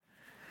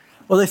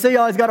Well, they say you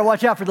always got to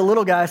watch out for the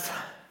little guys.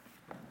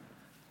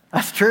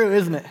 That's true,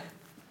 isn't it?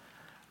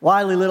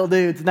 Wily little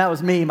dudes, and that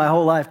was me my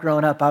whole life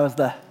growing up. I was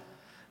the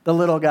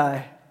little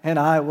guy, and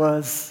I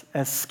was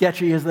as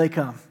sketchy as they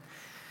come.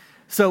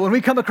 So when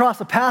we come across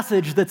a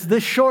passage that's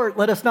this short,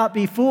 let us not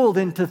be fooled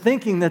into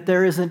thinking that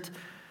there isn't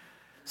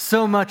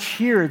so much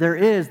here. There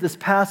is. This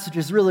passage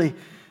is really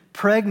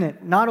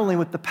pregnant, not only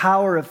with the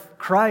power of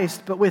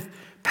Christ, but with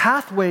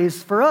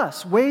pathways for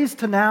us, ways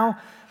to now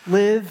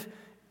live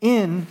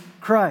in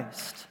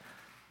Christ.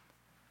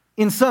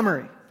 In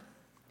summary,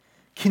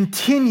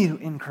 continue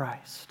in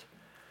Christ.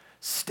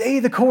 Stay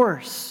the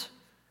course.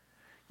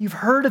 You've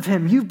heard of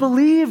him. You've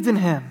believed in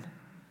him.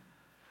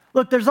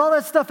 Look, there's all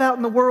that stuff out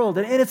in the world,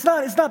 and it's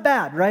not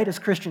bad, right? As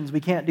Christians, we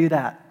can't do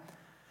that.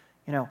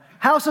 You know,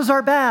 houses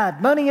are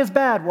bad. Money is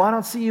bad. Well, I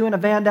don't see you in a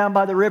van down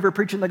by the river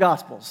preaching the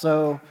gospel,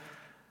 so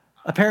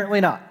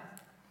apparently not.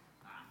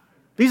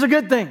 These are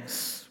good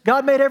things.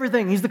 God made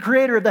everything. He's the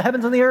creator of the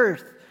heavens and the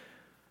earth.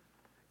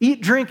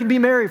 Eat, drink, and be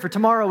merry, for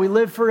tomorrow we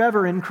live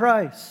forever in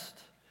Christ.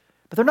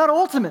 But they're not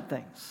ultimate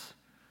things.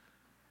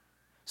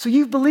 So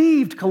you've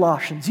believed,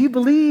 Colossians, you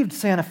believed,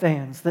 Santa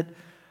Feans, that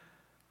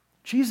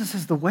Jesus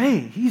is the way.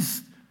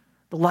 He's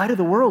the light of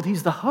the world.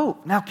 He's the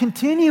hope. Now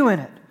continue in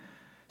it.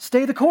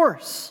 Stay the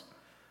course.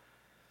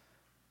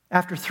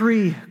 After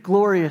 3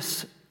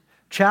 glorious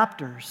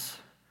chapters,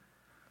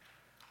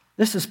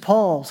 this is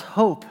Paul's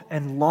hope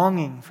and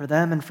longing for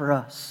them and for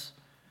us.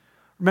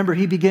 Remember,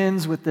 he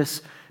begins with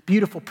this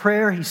beautiful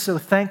prayer. He's so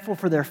thankful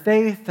for their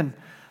faith and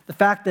the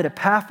fact that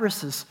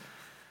Epaphras has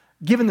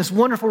given this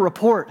wonderful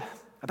report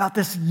about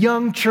this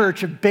young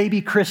church of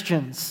baby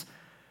Christians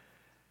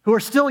who are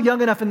still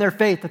young enough in their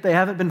faith that they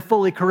haven't been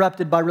fully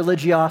corrupted by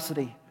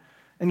religiosity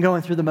and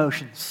going through the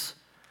motions.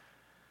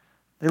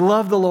 They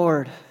love the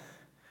Lord.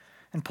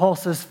 And Paul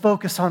says,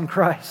 focus on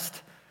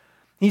Christ.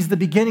 He's the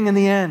beginning and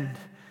the end.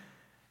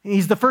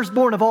 He's the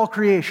firstborn of all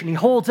creation. He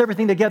holds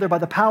everything together by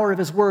the power of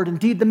his word.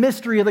 Indeed, the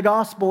mystery of the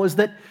gospel is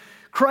that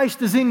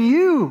Christ is in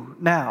you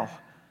now,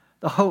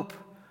 the hope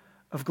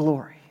of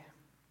glory.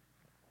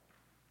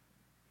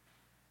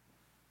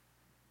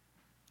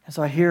 As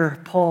I hear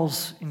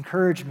Paul's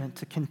encouragement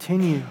to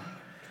continue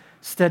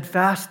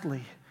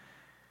steadfastly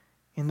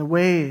in the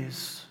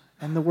ways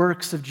and the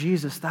works of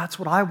Jesus, that's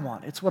what I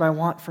want. It's what I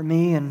want for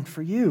me and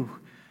for you.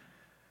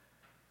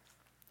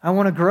 I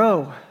want to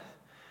grow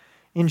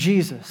in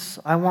Jesus.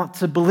 I want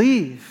to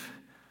believe,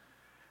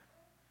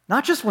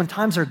 not just when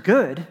times are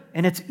good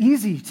and it's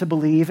easy to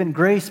believe and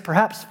grace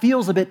perhaps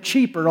feels a bit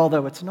cheaper,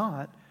 although it's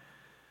not,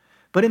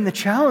 but in the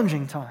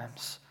challenging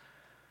times,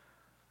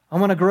 I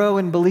want to grow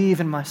and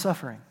believe in my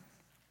suffering.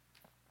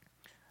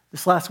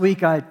 This last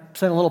week, I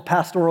sent a little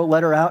pastoral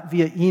letter out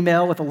via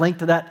email with a link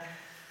to that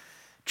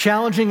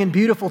challenging and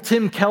beautiful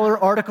Tim Keller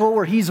article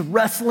where he's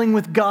wrestling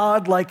with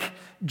God like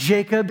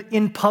Jacob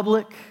in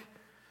public,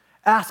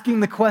 asking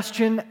the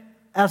question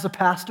as a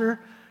pastor,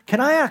 can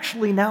I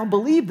actually now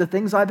believe the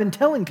things I've been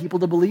telling people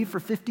to believe for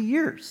 50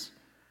 years?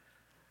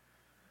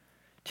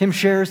 Tim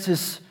shares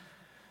his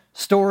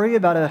story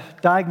about a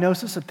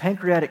diagnosis of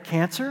pancreatic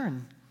cancer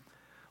and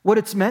what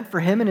it's meant for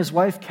him and his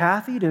wife,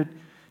 Kathy, to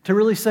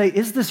really say,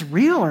 is this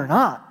real or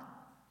not?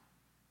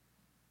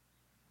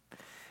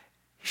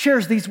 He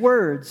shares these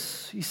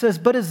words. He says,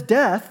 but as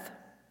death,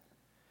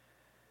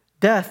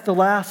 the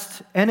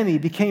last enemy,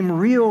 became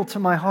real to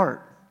my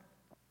heart,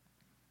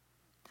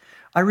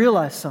 I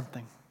realized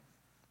something.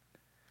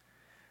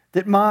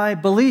 That my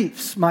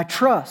beliefs, my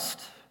trust,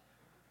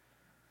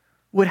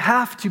 would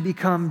have to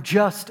become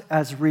just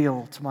as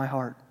real to my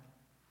heart,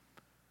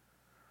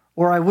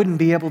 or I wouldn't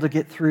be able to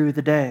get through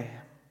the day.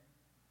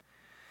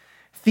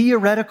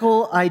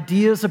 Theoretical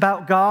ideas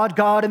about God,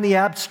 God in the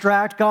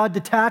abstract, God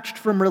detached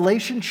from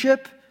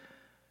relationship,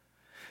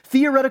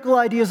 theoretical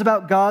ideas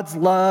about God's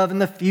love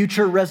and the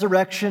future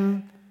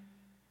resurrection,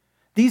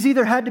 these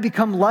either had to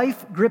become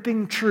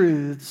life-gripping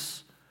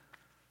truths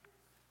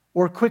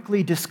or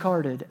quickly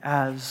discarded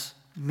as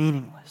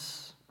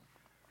meaningless.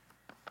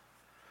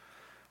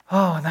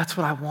 Oh, and that's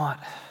what I want.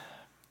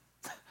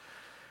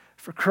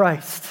 For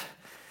Christ,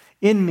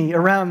 in me,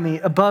 around me,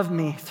 above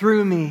me,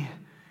 through me,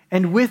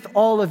 and with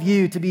all of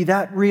you to be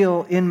that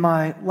real in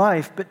my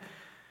life. But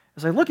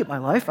as I look at my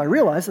life, I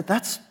realize that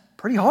that's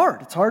pretty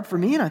hard. It's hard for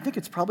me, and I think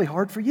it's probably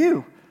hard for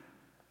you.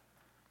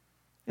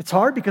 It's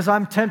hard because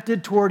I'm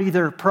tempted toward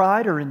either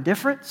pride or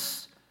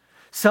indifference,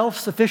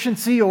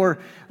 self-sufficiency or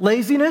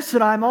laziness,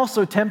 and I'm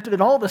also tempted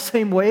in all the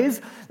same ways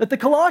that the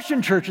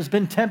Colossian church has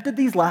been tempted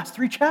these last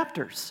 3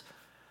 chapters.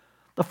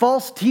 The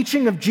false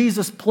teaching of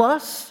Jesus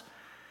plus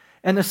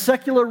and the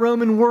secular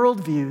Roman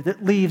worldview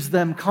that leaves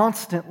them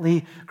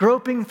constantly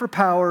groping for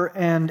power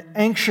and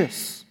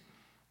anxious.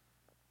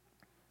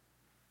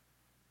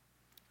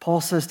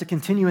 Paul says to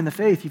continue in the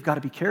faith, you've got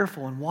to be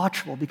careful and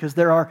watchful because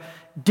there are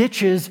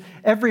ditches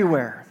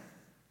everywhere.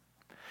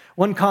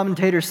 One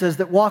commentator says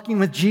that walking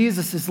with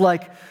Jesus is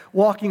like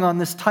walking on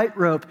this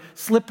tightrope,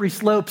 slippery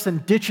slopes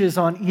and ditches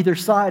on either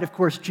side. Of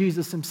course,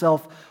 Jesus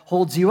himself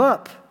holds you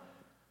up.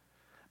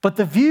 But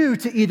the view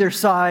to either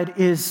side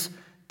is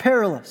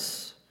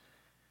perilous.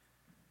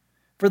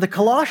 for the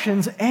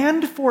Colossians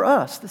and for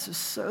us. This is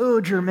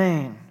so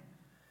germane.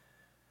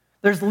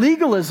 There's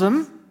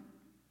legalism,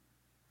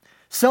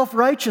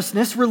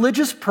 self-righteousness,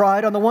 religious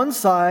pride on the one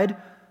side,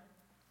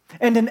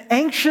 and an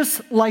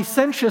anxious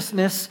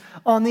licentiousness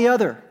on the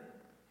other.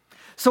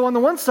 So on the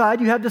one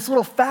side, you have this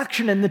little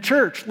faction in the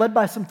church led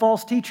by some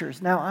false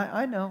teachers. Now,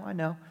 I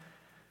know.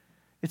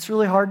 It's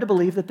really hard to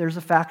believe that there's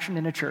a faction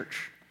in a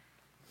church.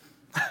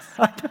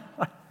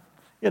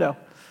 You know.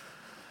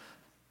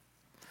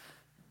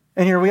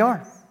 And here we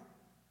are.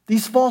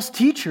 These false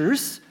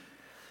teachers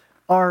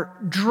are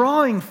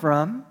drawing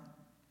from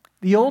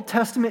the Old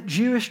Testament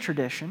Jewish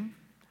tradition,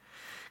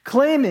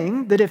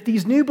 claiming that if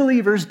these new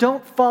believers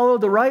don't follow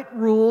the right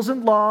rules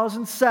and laws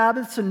and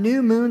Sabbaths and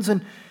new moons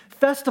and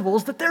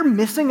festivals, that they're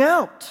missing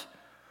out.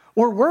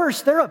 Or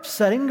worse, they're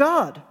upsetting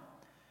God.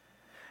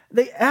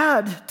 They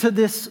add to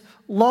this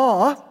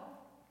law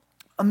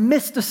a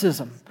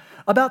mysticism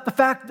about the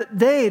fact that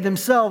they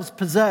themselves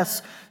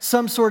possess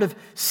some sort of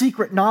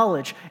secret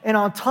knowledge. And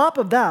on top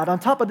of that, on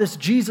top of this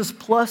Jesus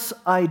plus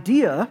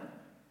idea,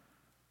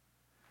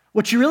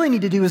 what you really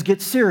need to do is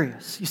get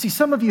serious. You see,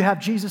 some of you have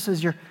Jesus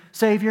as your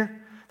Savior.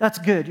 That's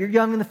good. You're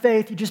young in the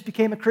faith. You just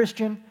became a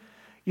Christian.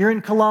 You're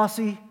in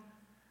Colossae.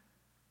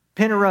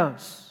 Pin a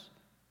rose.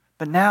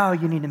 But now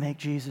you need to make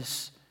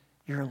Jesus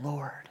your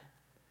Lord.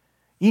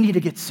 You need to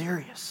get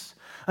serious.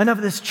 Enough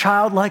of this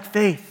childlike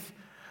faith.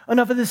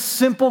 Enough of this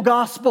simple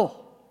gospel.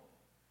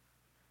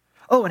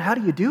 Oh, and how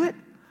do you do it?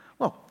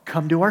 Well,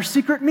 come to our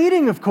secret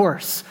meeting, of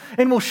course,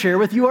 and we'll share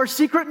with you our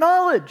secret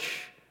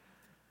knowledge.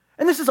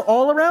 And this is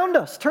all around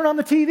us. Turn on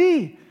the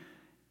TV,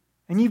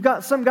 and you've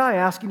got some guy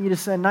asking you to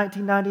send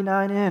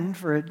 $19.99 in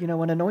for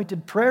an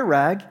anointed prayer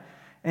rag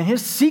and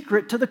his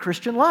secret to the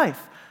Christian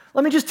life.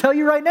 Let me just tell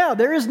you right now,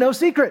 there is no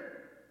secret.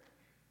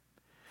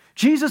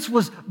 Jesus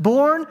was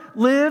born,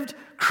 lived,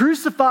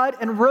 crucified,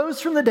 and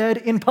rose from the dead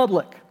in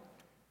public.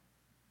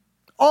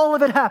 All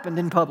of it happened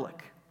in public.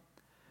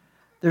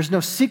 There's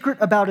no secret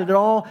about it at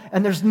all,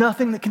 and there's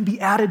nothing that can be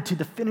added to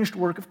the finished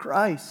work of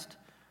Christ.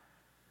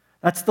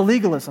 That's the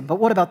legalism. But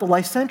what about the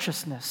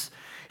licentiousness?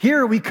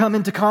 Here we come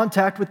into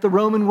contact with the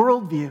Roman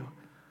worldview.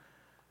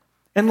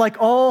 And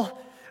like all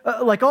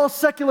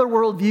secular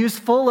worldviews,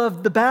 full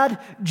of the bad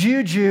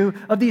juju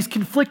of these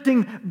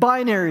conflicting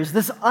binaries,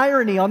 this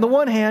irony, on the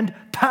one hand,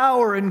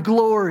 power and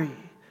glory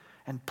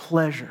and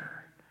pleasure.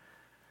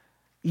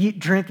 Eat,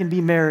 drink, and be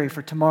merry,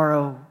 for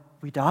tomorrow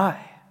we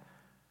die.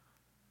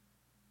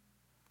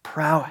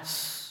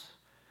 Prowess,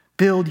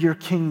 build your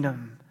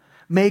kingdom,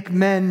 make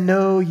men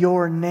know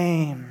your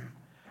name.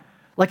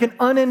 Like an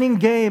unending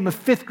game of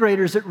fifth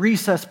graders at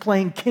recess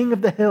playing King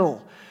of the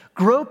Hill,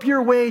 grope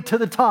your way to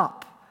the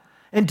top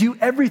and do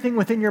everything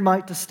within your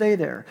might to stay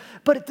there.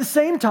 But at the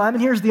same time,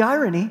 and here's the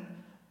irony,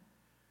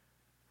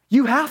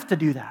 you have to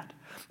do that.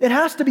 It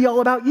has to be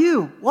all about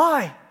you.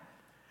 Why?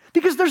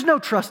 Because there's no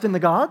trust in the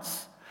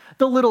gods,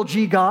 the little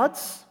g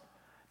gods.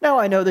 Now,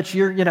 I know that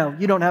you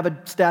don't have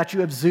a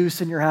statue of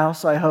Zeus in your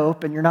house, I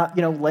hope, and you're not,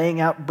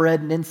 laying out bread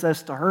and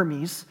incest to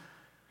Hermes.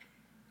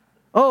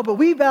 Oh, but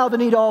we vow to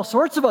need all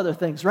sorts of other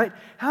things, right?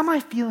 How am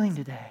I feeling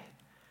today?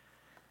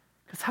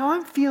 Because how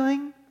I'm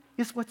feeling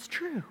is what's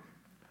true.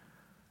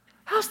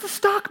 How's the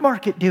stock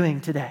market doing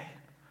today?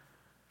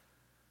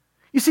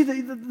 You see,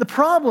 the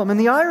problem and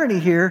the irony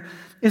here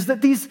is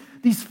that these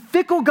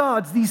fickle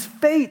gods, these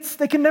fates,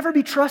 they can never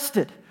be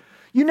trusted.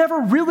 You never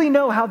really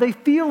know how they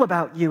feel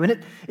about you,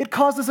 and it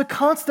causes a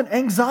constant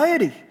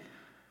anxiety.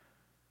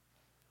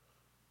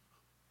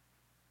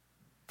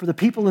 For the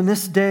people in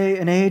this day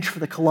and age, for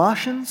the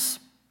Colossians,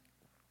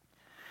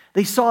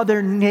 they saw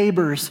their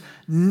neighbors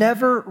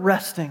never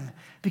resting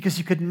because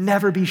you could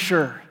never be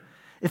sure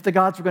if the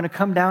gods were going to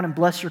come down and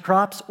bless your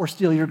crops or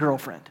steal your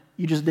girlfriend.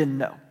 You just didn't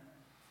know.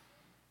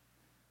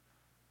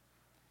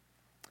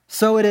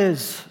 So it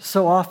is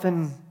so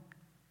often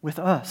with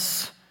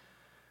us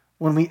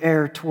when we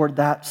err toward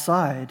that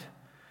side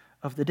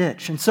of the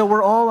ditch. And so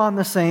we're all on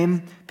the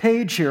same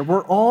page here.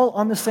 We're all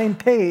on the same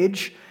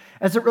page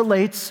as it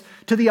relates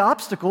to the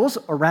obstacles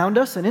around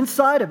us and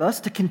inside of us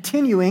to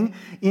continuing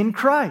in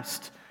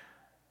Christ.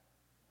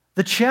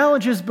 The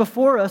challenge is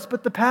before us,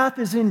 but the path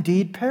is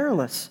indeed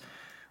perilous.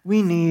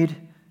 We need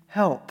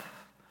help.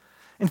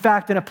 In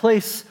fact, in a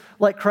place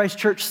like Christ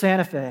Church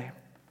Santa Fe,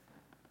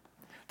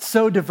 it's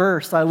so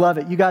diverse. I love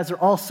it. You guys are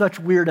all such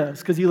weirdos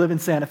because you live in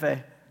Santa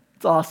Fe.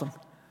 It's awesome.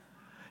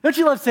 Don't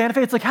you love Santa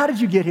Fe? It's like, how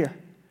did you get here?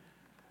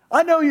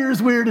 I know you're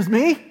as weird as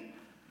me.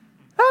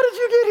 How did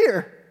you get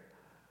here?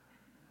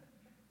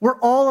 We're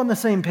all on the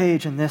same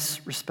page in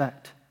this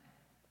respect.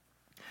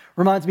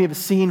 Reminds me of a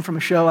scene from a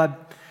show I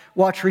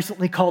watched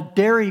recently called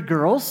Derry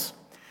Girls.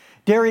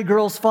 Derry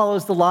Girls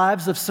follows the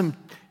lives of some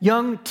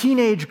young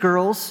teenage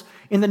girls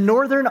in the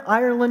Northern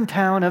Ireland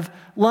town of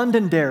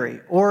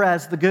Londonderry, or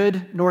as the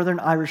good Northern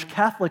Irish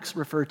Catholics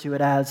refer to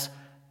it as,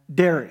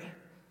 Derry.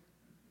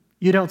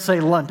 You don't say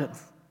London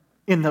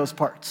in those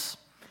parts.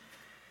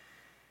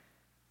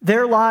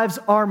 Their lives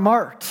are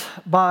marked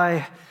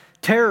by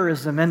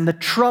terrorism and the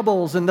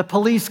troubles and the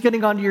police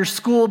getting onto your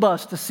school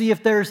bus to see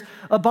if there's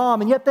a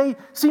bomb, and yet they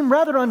seem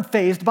rather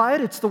unfazed by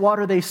it. It's the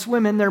water they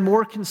swim in. They're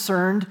more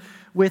concerned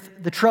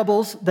with the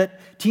troubles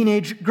that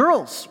teenage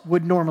girls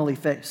would normally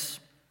face.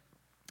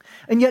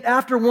 And yet,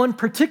 after one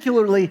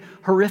particularly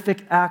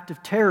horrific act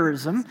of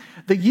terrorism,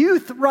 the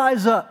youth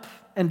rise up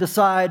and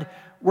decide,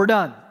 we're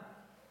done.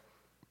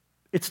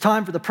 It's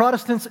time for the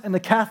Protestants and the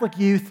Catholic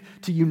youth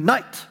to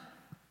unite.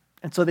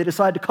 And so they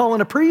decide to call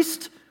in a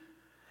priest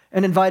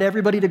and invite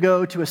everybody to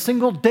go to a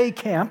single day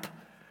camp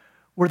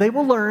where they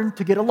will learn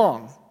to get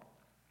along.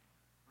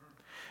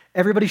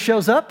 Everybody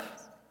shows up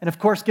and, of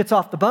course, gets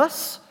off the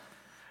bus.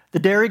 The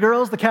dairy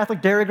girls, the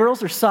Catholic dairy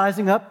girls, are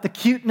sizing up the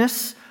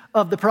cuteness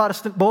of the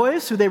Protestant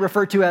boys, who they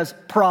refer to as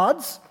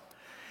prods.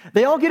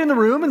 They all get in the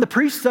room, and the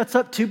priest sets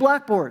up 2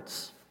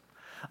 blackboards.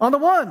 On the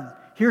one,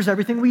 here's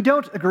everything we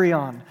don't agree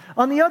on.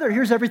 On the other,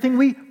 here's everything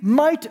we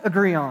might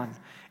agree on.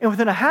 And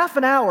within a half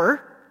an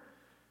hour,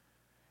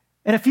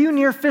 and a few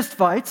near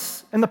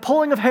fistfights, and the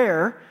pulling of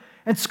hair,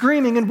 and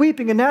screaming and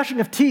weeping and gnashing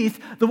of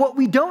teeth, the what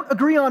we don't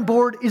agree on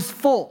board is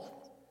full.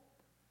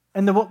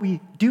 And the what we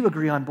do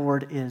agree on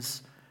board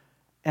is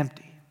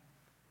empty.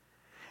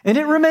 And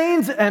it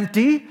remains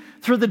empty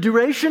through the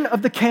duration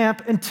of the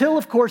camp until,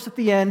 of course, at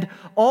the end,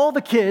 all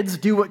the kids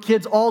do what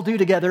kids all do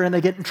together and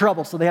they get in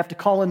trouble. So they have to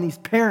call in these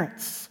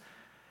parents.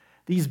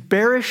 These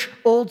bearish,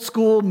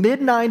 old-school,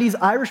 mid-90s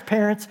Irish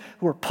parents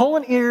who are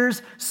pulling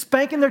ears,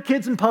 spanking their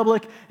kids in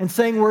public, and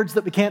saying words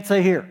that we can't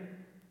say here.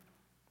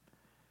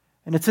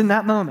 And it's in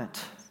that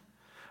moment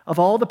of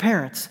all the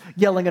parents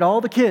yelling at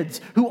all the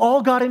kids who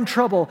all got in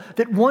trouble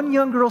that one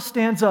young girl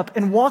stands up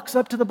and walks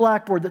up to the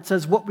blackboard that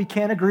says what we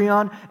can't agree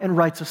on and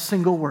writes a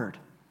single word.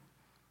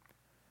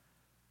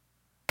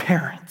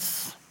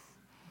 Parents.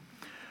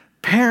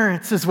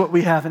 Parents is what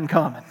we have in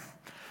common.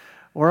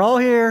 We're all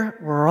here.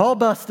 We're all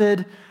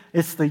busted.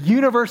 It's the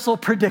universal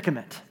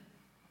predicament.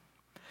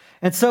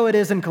 And so it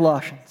is in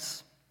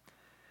Colossians.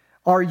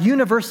 Our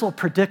universal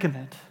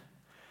predicament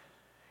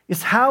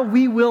is how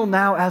we will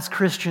now, as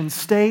Christians,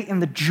 stay in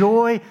the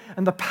joy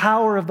and the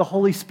power of the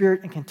Holy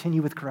Spirit and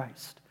continue with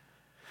Christ.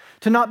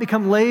 To not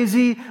become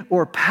lazy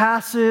or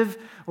passive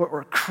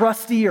or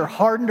crusty or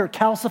hardened or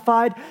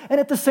calcified, and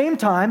at the same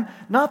time,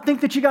 not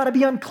think that you got to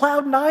be on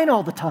cloud 9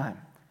 all the time.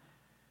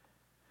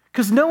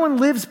 Because no one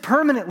lives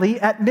permanently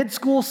at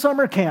mid-school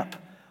summer camp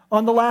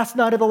on the last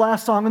night of the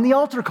last song in the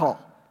altar call.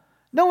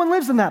 No one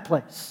lives in that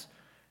place.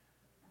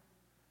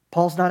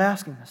 Paul's not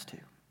asking us to.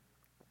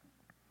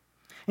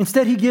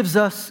 Instead, he gives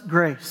us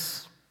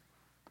grace.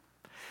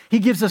 He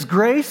gives us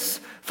grace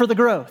for the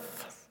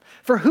growth,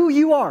 for who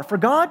you are. For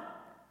God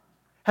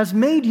has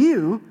made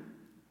you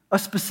a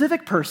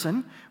specific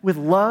person with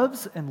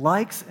loves and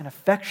likes and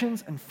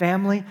affections and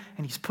family,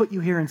 and he's put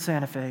you here in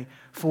Santa Fe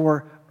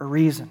for a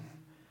reason.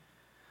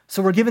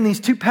 So we're given these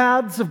 2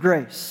 paths of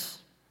grace.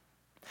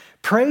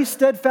 Pray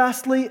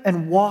steadfastly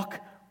and walk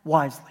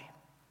wisely.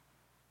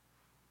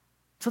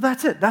 So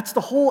that's it. That's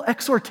the whole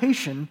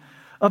exhortation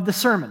of the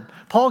sermon.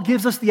 Paul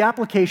gives us the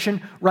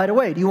application right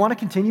away. Do you want to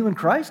continue in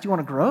Christ? Do you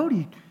want to grow?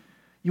 Do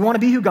you want to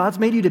be who God's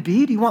made you to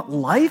be? Do you want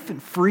life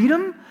and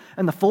freedom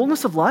and the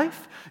fullness of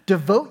life?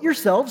 Devote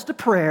yourselves to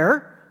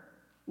prayer.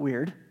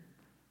 Weird.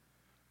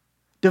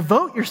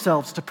 Devote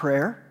yourselves to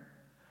prayer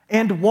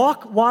and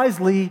walk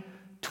wisely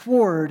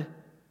toward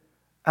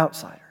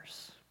outsiders.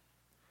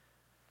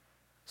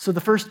 So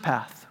the first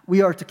path,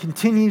 we are to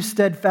continue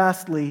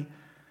steadfastly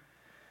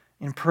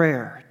in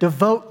prayer.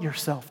 Devote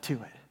yourself to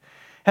it.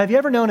 Have you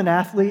ever known an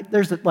athlete?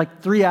 There's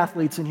like 3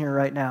 athletes in here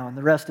right now, and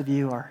the rest of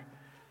you are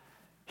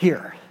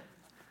here.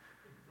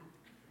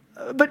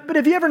 But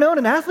have you ever known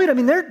an athlete? I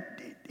mean,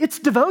 it's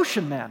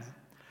devotion, man.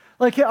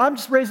 Like, I'm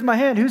just raising my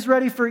hand. Who's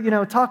ready for,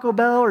 Taco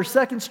Bell or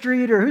 2nd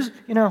Street or who's,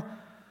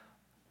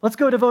 let's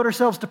go devote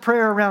ourselves to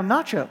prayer around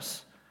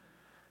nachos.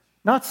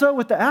 Not so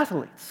with the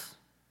athletes.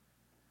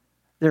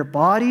 Their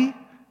body,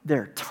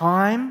 their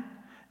time,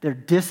 their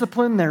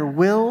discipline, their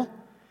will.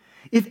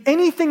 If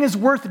anything is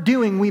worth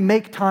doing, we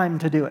make time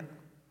to do it.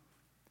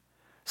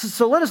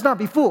 So let us not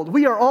be fooled.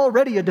 We are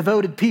already a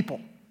devoted people.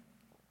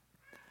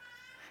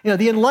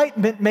 The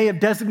Enlightenment may have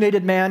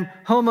designated man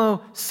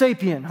Homo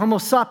sapien, Homo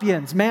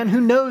sapiens, man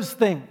who knows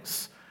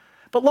things.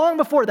 But long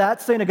before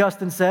that, St.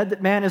 Augustine said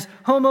that man is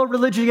Homo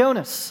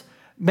religionis,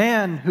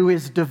 man who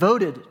is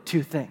devoted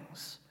to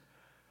things.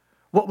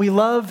 What we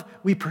love,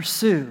 we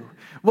pursue.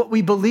 What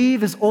we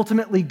believe is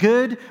ultimately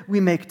good, we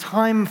make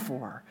time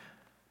for.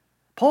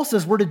 Paul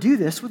says we're to do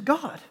this with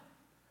God,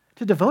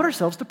 to devote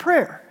ourselves to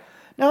prayer.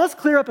 Now let's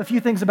clear up a few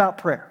things about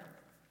prayer.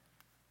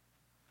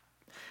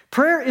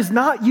 Prayer is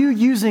not you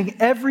using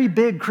every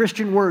big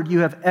Christian word you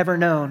have ever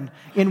known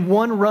in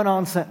one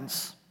run-on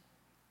sentence.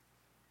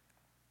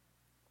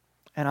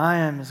 And I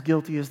am as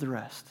guilty as the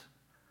rest.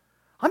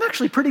 I'm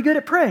actually pretty good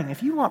at praying.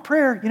 If you want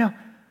prayer,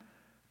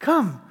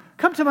 come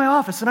to my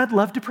office and I'd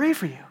love to pray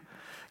for you.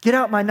 Get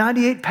out my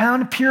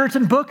 98-pound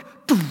Puritan book,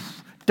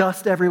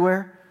 dust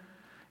everywhere.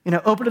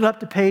 Open it up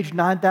to page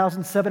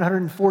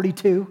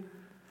 9,742.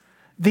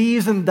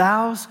 These and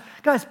thous.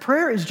 Guys,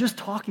 prayer is just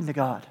talking to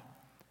God.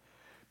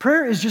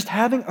 Prayer is just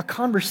having a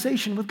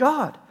conversation with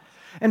God.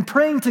 And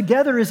praying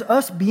together is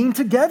us being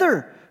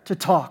together to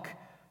talk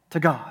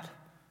to God.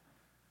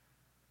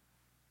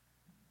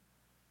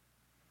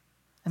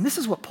 And this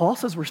is what Paul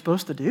says we're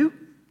supposed to do,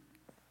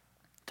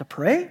 to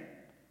pray.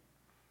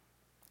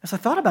 As I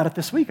thought about it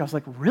this week, I was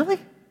like, really?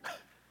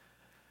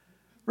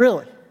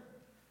 Really?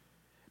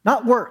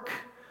 Not work,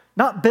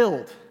 not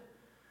build,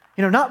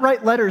 not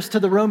write letters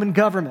to the Roman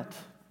government,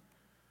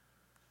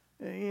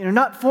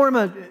 not form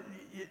a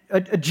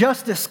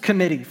justice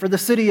committee for the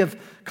city of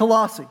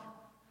Colossae.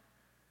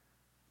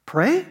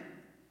 Pray?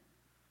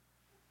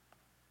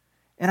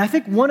 And I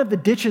think one of the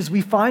ditches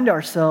we find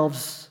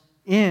ourselves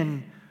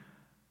in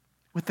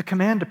with the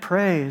command to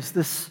pray is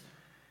this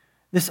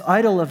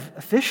idol of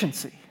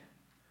efficiency.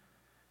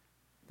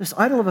 This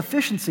idol of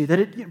efficiency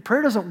that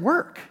prayer doesn't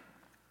work.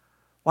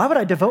 Why would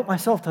I devote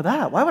myself to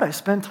that? Why would I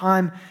spend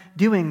time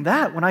doing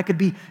that when I could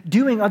be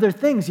doing other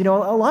things? A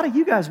lot of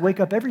you guys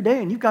wake up every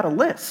day and you've got a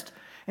list.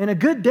 And a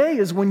good day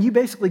is when you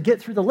basically get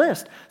through the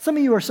list. Some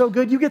of you are so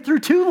good you get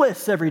through 2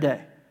 lists every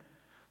day.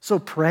 So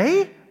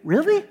pray?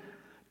 Really?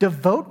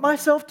 Devote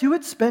myself to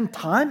it? Spend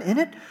time in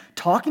it?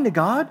 Talking to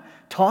God?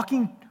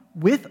 Talking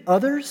with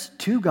others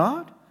to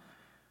God?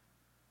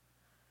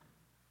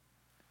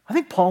 I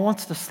think Paul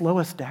wants to slow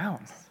us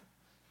down.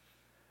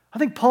 I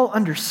think Paul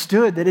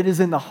understood that it is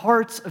in the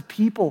hearts of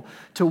people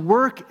to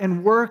work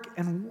and work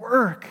and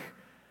work.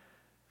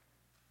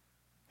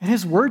 And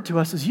his word to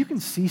us is you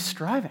can cease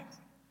striving.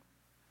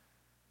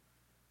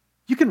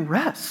 You can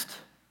rest.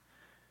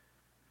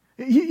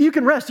 You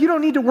can rest. You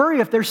don't need to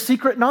worry if there's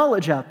secret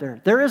knowledge out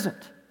there. There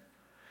isn't.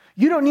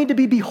 You don't need to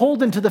be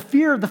beholden to the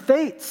fear of the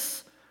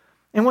fates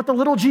and what the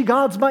little g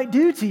gods might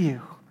do to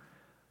you.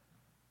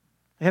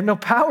 They have no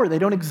power. They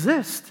don't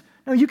exist.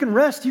 No, you can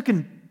rest. You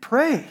can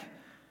pray.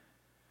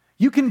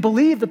 You can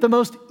believe that the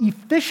most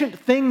efficient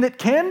thing that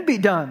can be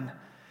done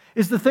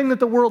is the thing that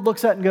the world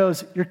looks at and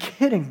goes, you're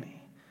kidding me.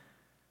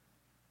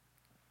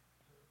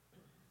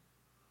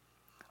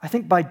 I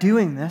think by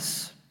doing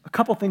this, a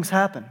couple things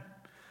happen.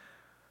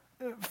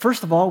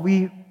 First of all,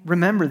 we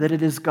remember that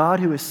it is God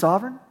who is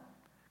sovereign.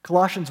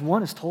 Colossians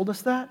 1 has told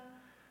us that.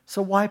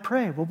 So why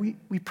pray? Well,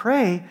 we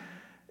pray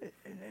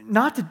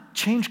not to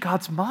change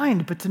God's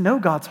mind, but to know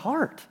God's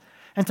heart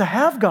and to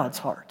have God's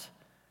heart.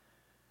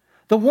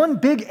 The one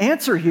big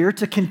answer here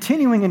to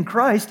continuing in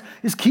Christ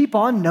is keep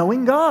on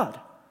knowing God.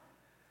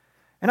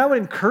 And I would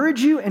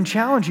encourage you and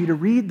challenge you to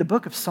read the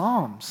book of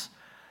Psalms,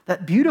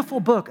 that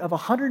beautiful book of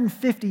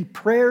 150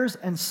 prayers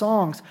and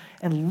songs,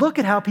 and look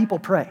at how people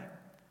pray.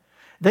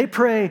 They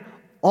pray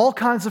all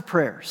kinds of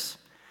prayers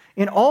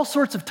in all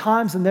sorts of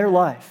times in their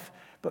life,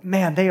 but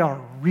man, they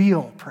are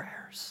real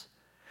prayers.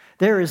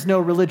 There is no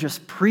religious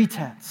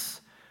pretense.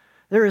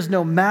 There is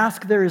no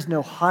mask. There is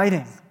no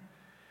hiding.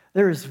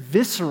 There is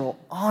visceral,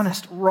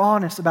 honest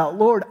rawness about,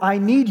 Lord, I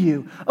need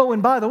you. Oh,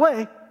 and by the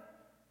way,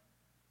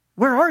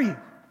 where are you?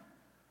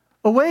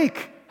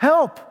 Awake,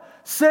 help,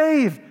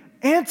 save,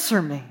 answer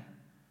me.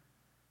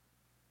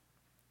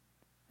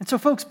 And so,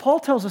 folks, Paul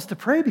tells us to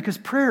pray because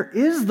prayer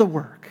is the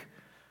work.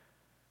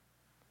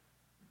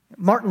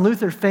 Martin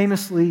Luther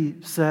famously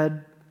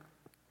said,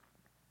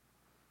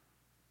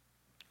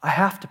 I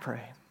have to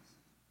pray.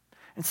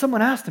 And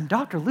someone asked him,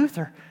 Dr.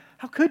 Luther,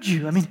 how could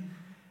you?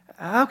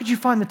 How could you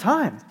find the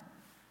time?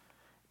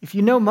 If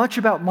you know much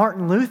about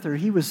Martin Luther,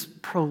 he was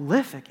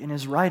prolific in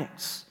his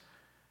writings.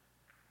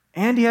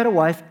 And he had a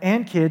wife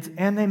and kids,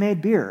 and they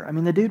made beer.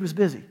 The dude was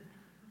busy,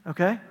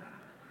 okay?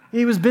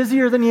 He was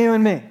busier than you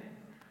and me.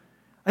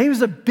 He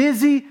was a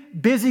busy,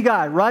 busy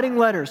guy, writing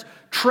letters,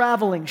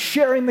 traveling,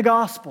 sharing the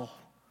gospel.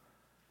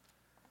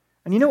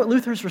 And you know what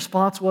Luther's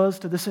response was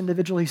to this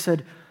individual? He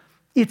said,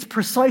 it's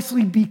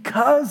precisely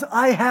because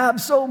I have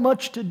so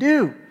much to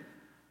do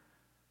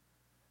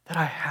that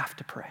I have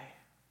to pray.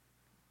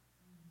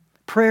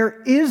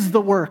 Prayer is the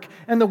work,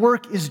 and the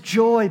work is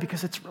joy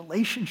because it's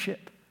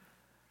relationship.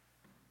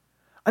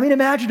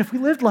 Imagine if we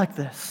lived like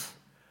this,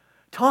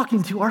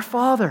 talking to our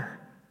Father,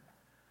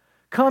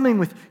 coming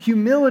with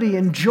humility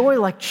and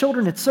joy like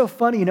children. It's so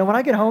funny. When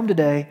I get home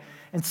today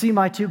and see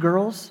my 2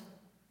 girls,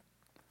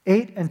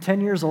 8 and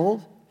 10 years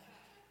old,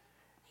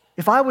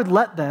 if I would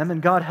let them,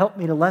 and God help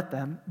me to let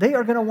them, they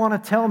are going to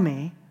want to tell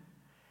me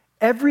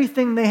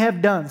everything they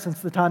have done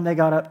since the time they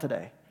got up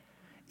today.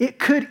 It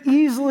could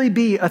easily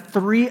be a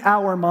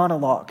 3-hour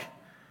monologue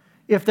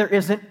if there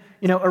isn't,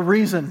 a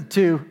reason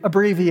to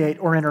abbreviate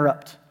or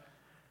interrupt.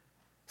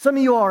 Some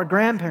of you all are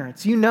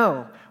grandparents.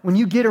 When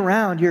you get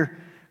around your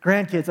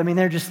grandkids,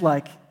 they're just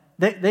like,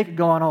 they could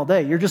go on all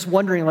day. You're just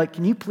wondering,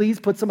 can you please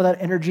put some of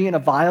that energy in a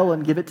vial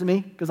and give it to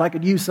me? Because I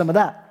could use some of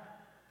that.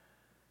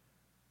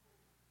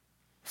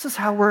 This is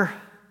how we're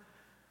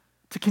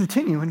to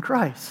continue in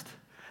Christ.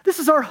 This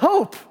is our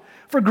hope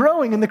for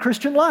growing in the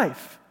Christian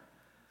life.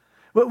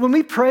 When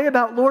we pray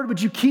about, Lord, would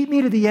you keep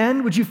me to the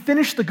end? Would you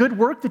finish the good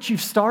work that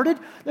you've started?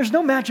 There's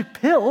no magic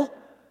pill.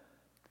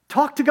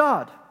 Talk to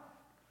God.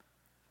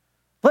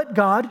 Let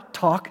God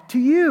talk to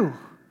you.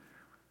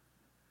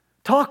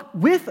 Talk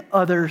with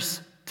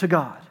others to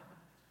God.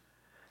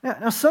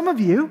 Now some of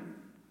you,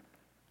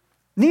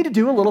 need to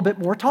do a little bit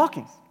more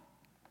talking.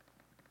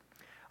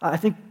 I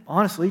think,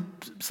 honestly,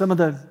 some of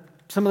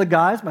the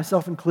guys,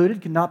 myself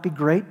included, cannot be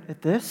great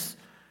at this.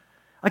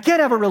 I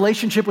can't have a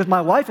relationship with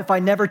my wife if I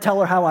never tell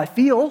her how I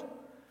feel.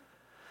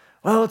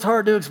 Well, it's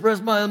hard to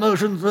express my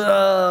emotions.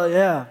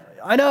 Yeah,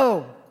 I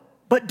know,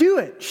 but do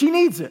it. She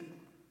needs it.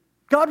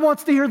 God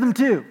wants to hear them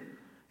too.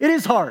 It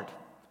is hard.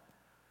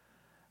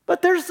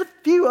 But there's a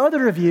few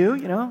other of you,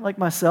 like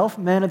myself,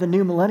 men of the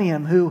new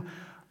millennium, who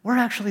we're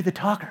actually the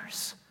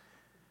talkers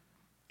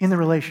in the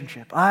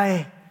relationship.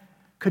 I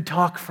could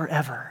talk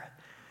forever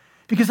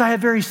because I have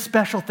very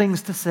special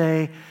things to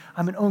say.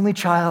 I'm an only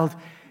child.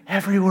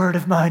 Every word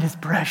of mine is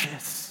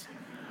precious,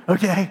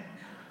 okay?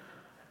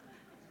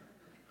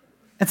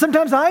 And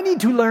sometimes I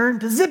need to learn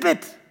to zip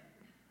it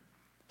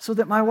so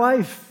that my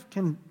wife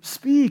can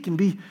speak and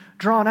be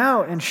drawn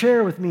out and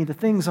share with me the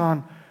things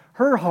on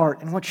her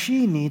heart and what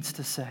she needs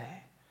to say.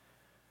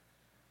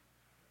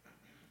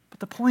 But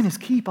the point is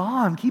keep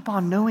on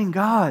knowing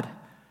God.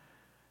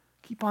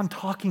 Keep on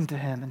talking to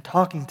Him and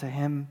talking to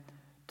Him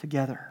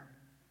together.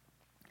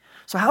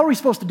 So how are we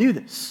supposed to do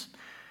this?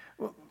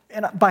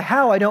 And by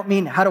how, I don't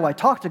mean how do I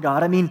talk to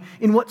God. I mean,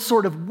 in what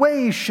sort of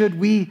way should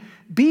we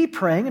be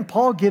praying? And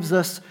Paul gives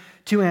us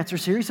two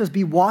answers here. He says,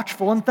 be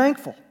watchful and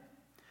thankful.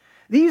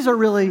 These are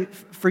really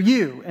for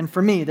you and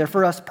for me. They're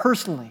for us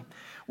personally.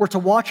 We're to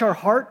watch our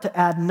heart to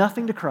add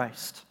nothing to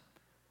Christ.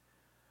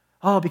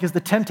 Oh, because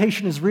the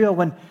temptation is real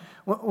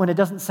when it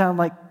doesn't sound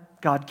like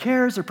God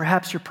cares, or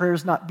perhaps your prayer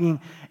is not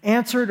being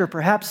answered, or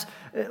perhaps,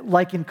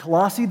 like in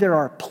Colossae, there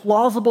are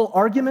plausible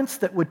arguments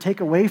that would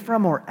take away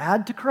from or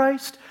add to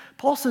Christ.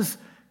 Paul says,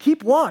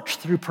 keep watch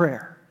through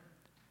prayer.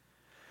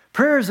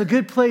 Prayer is a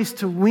good place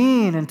to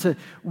wean and to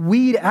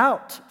weed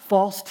out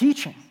false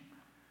teaching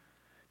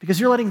because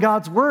you're letting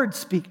God's word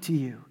speak to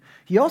you.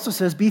 He also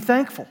says, be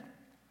thankful.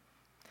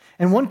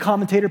 And one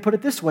commentator put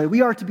it this way: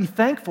 we are to be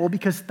thankful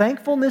because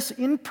thankfulness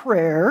in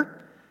prayer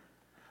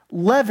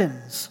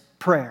leavens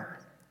prayer.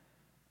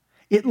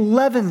 It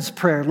leavens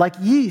prayer like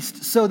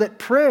yeast so that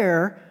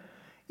prayer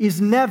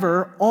is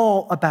never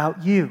all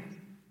about you.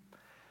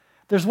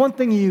 There's one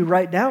thing you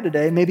write down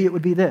today, maybe it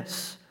would be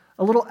this,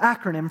 a little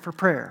acronym for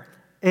prayer,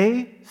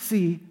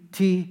 ACTS.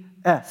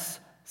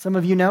 Some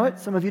of you know it,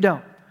 some of you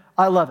don't.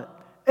 I love it.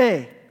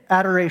 A,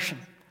 adoration.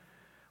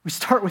 We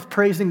start with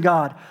praising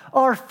God.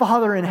 Our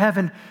Father in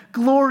heaven,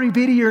 glory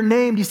be to your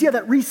name. Do you see how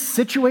that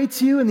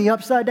resituates you in the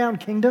upside down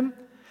kingdom?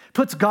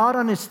 Puts God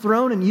on his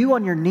throne and you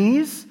on your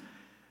knees?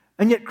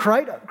 And yet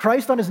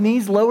Christ on his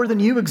knees lower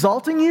than you,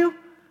 exalting you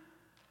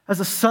as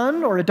a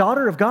son or a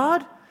daughter of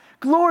God?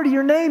 Glory to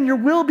your name, your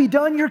will be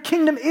done, your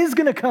kingdom is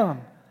going to come.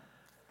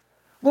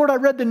 Lord, I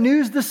read the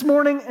news this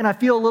morning and I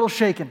feel a little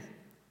shaken.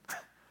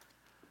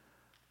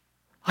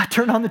 I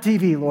turned on the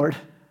TV, Lord.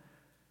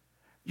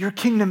 Your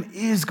kingdom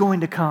is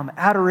going to come,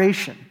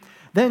 adoration.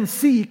 Then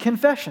C,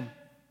 confession.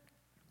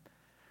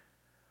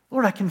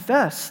 Lord, I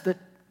confess that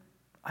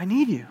I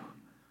need you,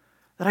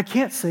 that I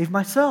can't save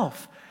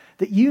myself,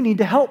 that you need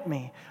to help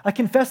me. I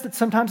confess that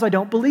sometimes I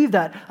don't believe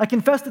that. I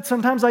confess that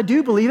sometimes I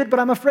do believe it, but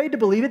I'm afraid to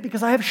believe it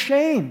because I have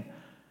shame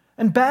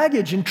and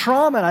baggage and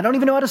trauma, and I don't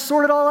even know how to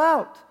sort it all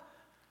out.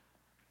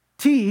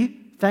 T,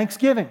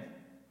 thanksgiving.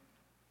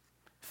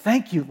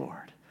 Thank you, Lord.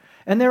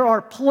 And there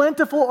are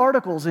plentiful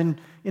articles in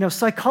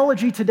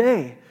Psychology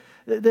Today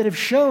that have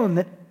shown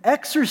that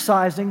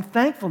exercising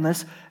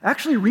thankfulness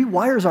actually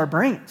rewires our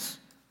brains.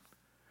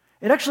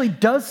 It actually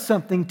does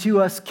something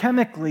to us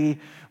chemically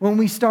when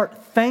we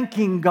start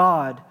thanking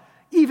God,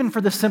 even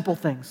for the simple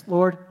things.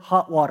 Lord,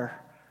 hot water.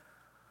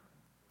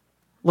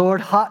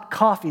 Lord, hot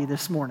coffee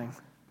this morning.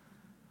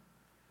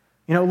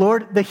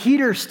 Lord, the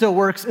heater still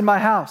works in my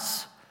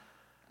house.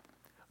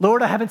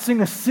 Lord, I haven't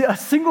seen a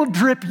single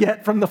drip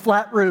yet from the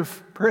flat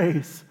roof.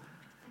 Praise.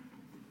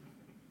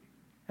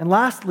 And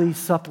lastly,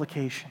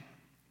 supplication.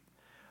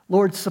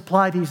 Lord,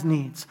 supply these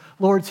needs.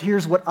 Lord,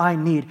 here's what I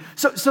need.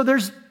 So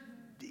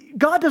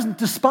God doesn't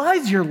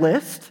despise your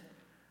list.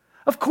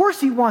 Of course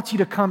he wants you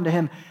to come to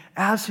him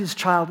as his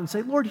child and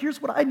say, Lord,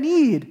 here's what I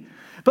need.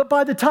 But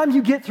by the time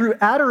you get through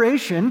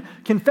adoration,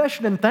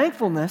 confession, and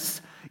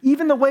thankfulness,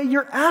 even the way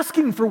you're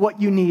asking for what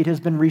you need has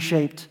been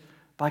reshaped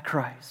by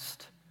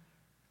Christ.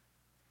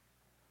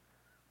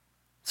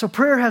 So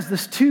prayer has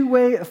this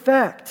two-way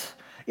effect.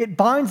 It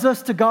binds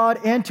us to God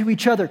and to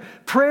each other.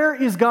 Prayer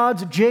is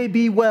God's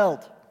J.B.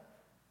 Weld.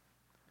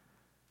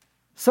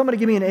 Somebody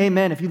give me an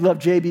amen if you love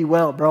J.B.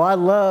 Weld, bro. I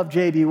love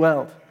J.B.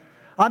 Weld.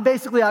 I've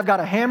got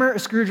a hammer, a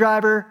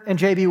screwdriver, and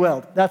J.B.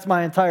 Weld. That's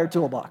my entire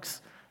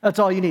toolbox. That's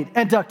all you need.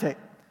 And duct tape.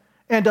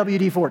 And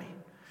WD-40.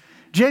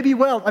 J.B.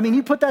 Weld,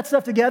 you put that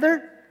stuff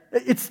together,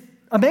 it's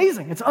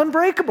amazing. It's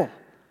unbreakable.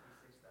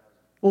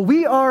 Well,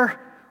 we are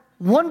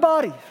one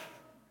body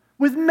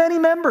with many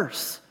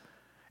members.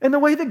 And the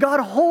way that God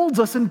holds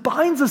us and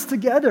binds us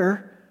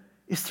together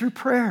is through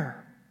prayer.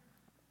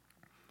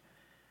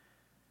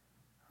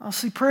 I'll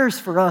see, prayer is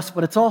for us,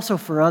 but it's also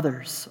for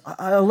others.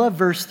 I love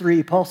verse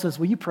 3. Paul says,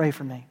 will you pray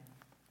for me?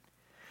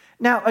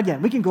 Now,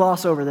 again, we can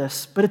gloss over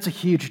this, but it's a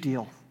huge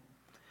deal.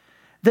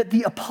 That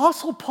the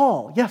Apostle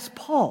Paul, yes,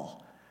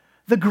 Paul,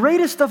 the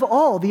greatest of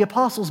all the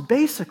apostles,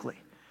 basically.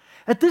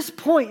 At this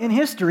point in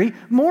history,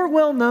 more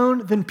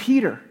well-known than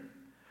Peter,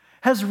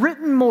 has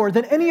written more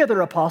than any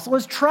other apostle,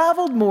 has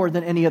traveled more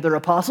than any other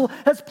apostle,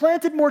 has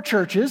planted more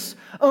churches,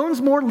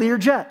 owns more Lear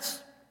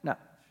jets. No,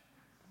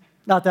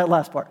 not that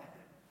last part.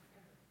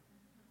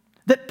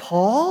 That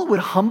Paul would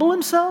humble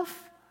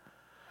himself?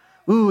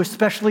 Ooh,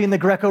 especially in the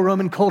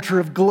Greco-Roman culture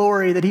of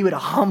glory, that he would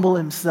humble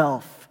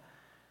himself.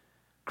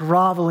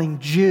 Groveling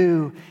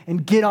Jew,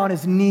 and get on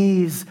his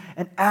knees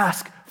and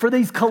ask for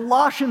these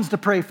Colossians to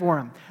pray for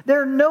him.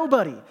 They're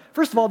nobody.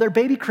 First of all, they're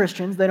baby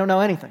Christians. They don't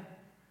know anything,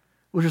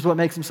 which is what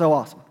makes them so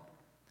awesome.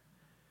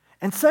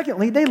 And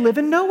secondly, they live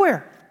in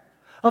nowhere.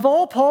 Of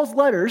all Paul's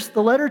letters,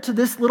 the letter to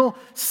this little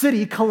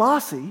city,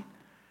 Colossae,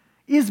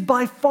 is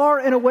by far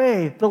and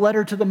away the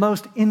letter to the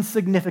most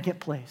insignificant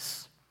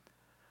place.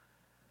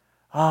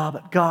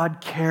 But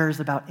God cares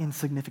about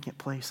insignificant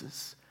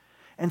places.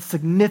 And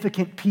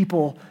significant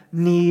people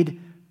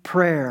need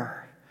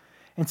prayer.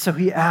 And so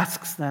he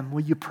asks them, will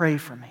you pray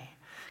for me?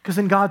 Because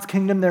in God's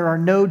kingdom, there are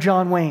no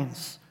John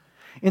Waynes.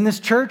 In this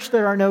church,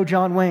 there are no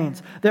John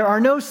Waynes. There are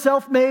no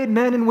self-made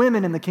men and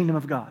women in the kingdom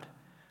of God.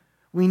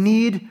 We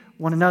need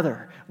one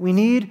another. We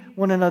need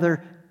one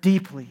another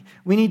deeply.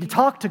 We need to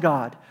talk to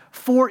God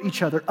for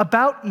each other,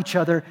 about each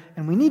other,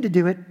 and we need to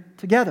do it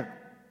together.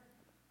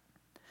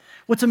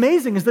 What's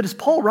amazing is that as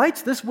Paul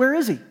writes this, where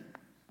is he?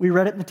 We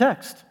read it in the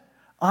text.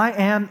 I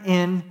am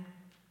in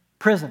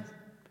prison.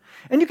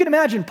 And you can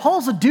imagine,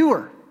 Paul's a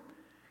doer.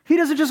 He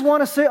doesn't just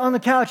want to sit on the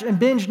couch and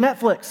binge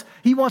Netflix.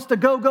 He wants to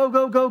go, go,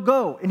 go, go,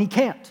 go, and he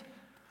can't.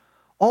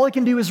 All he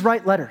can do is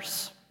write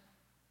letters.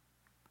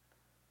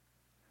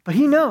 But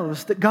he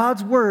knows that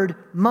God's word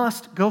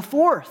must go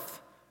forth.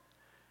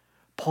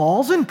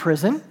 Paul's in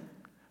prison,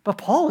 but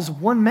Paul is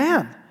one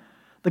man.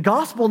 The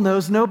gospel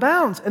knows no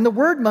bounds, and the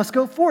word must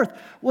go forth.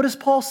 What does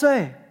Paul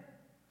say?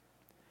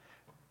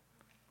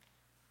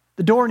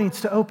 The door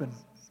needs to open.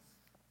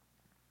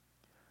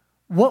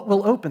 What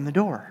will open the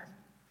door?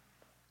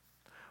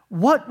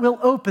 What will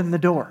open the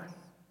door?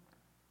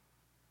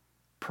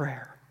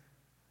 Prayer.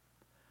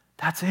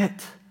 That's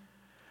it.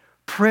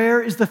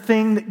 Prayer is the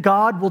thing that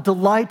God will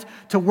delight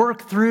to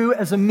work through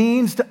as a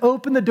means to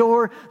open the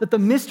door that the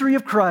mystery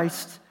of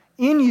Christ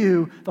in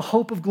you, the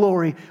hope of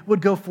glory,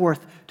 would go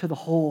forth to the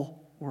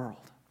whole world.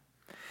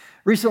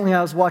 Recently,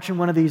 I was watching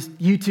one of these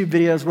YouTube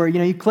videos where,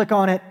 you click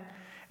on it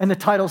and the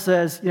title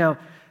says,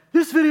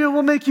 this video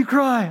will make you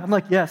cry. I'm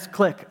like, yes,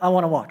 click. I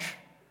want to watch.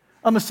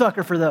 I'm a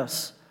sucker for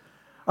those.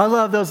 I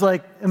love those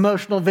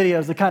emotional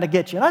videos that kind of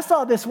get you. And I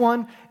saw this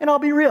one, and I'll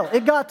be real,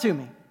 it got to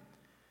me.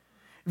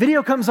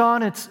 Video comes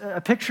on, it's a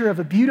picture of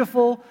a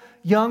beautiful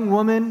young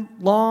woman,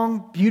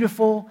 long,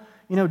 beautiful,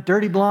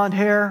 dirty blonde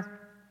hair.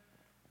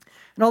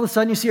 And all of a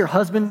sudden you see her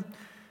husband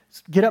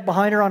get up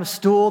behind her on a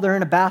stool. They're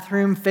in a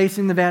bathroom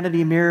facing the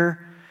vanity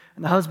mirror.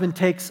 And the husband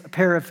takes a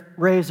pair of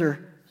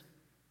razor,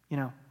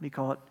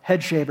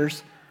 head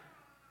shavers,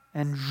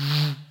 and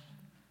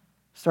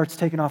starts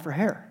taking off her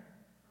hair.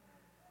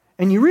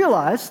 And you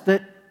realize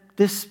that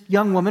this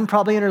young woman,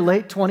 probably in her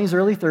late 20s,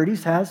 early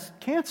 30s, has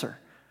cancer.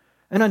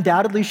 And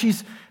undoubtedly,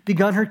 she's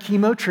begun her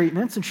chemo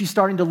treatments, and she's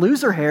starting to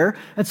lose her hair.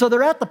 And so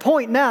they're at the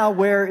point now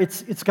where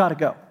it's got to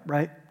go,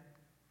 right?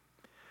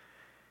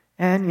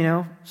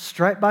 And,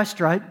 stripe by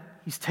stripe,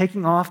 he's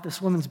taking off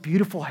this woman's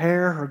beautiful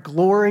hair, her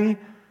glory.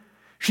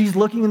 She's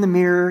looking in the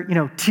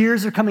mirror,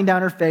 tears are coming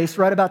down her face.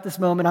 Right about this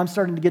moment, I'm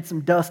starting to get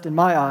some dust in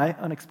my eye,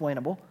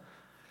 unexplainable.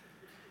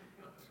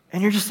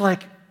 And you're just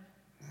like,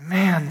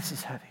 man, this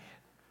is heavy.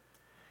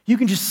 You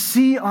can just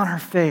see on her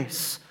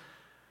face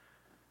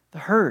the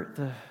hurt,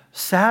 the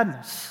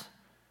sadness,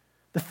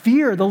 the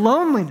fear, the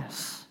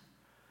loneliness,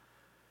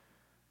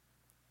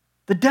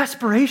 the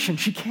desperation.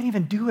 She can't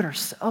even do it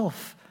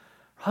herself.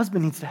 Her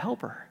husband needs to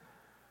help her.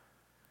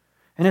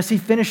 And as he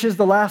finishes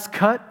the last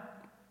cut,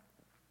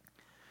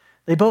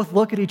 they both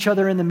look at each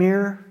other in the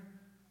mirror,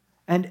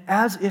 and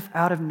as if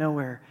out of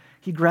nowhere,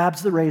 he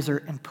grabs the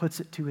razor and puts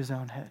it to his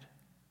own head.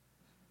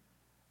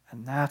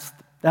 And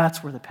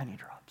that's where the penny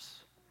drops.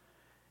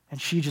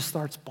 And she just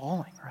starts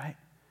bawling, right?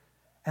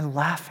 And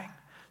laughing,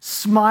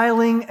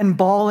 smiling and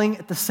bawling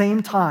at the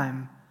same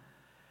time.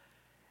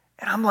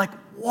 And I'm like,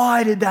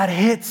 why did that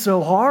hit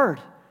so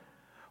hard?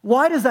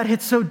 Why does that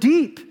hit so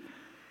deep?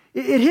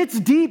 It hits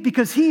deep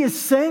because he is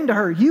saying to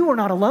her, you are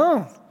not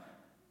alone.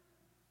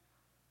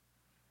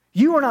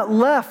 You are not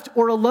left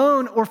or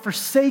alone or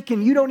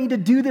forsaken. You don't need to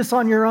do this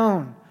on your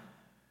own.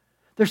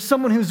 There's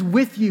someone who's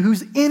with you,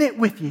 who's in it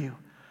with you.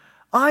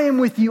 I am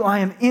with you. I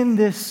am in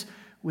this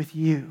with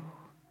you.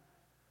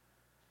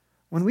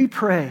 When we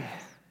pray,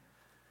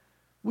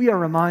 we are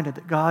reminded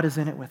that God is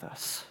in it with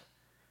us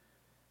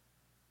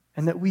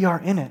and that we are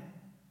in it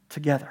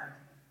together.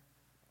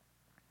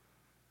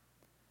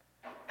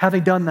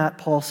 Having done that,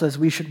 Paul says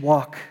we should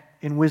walk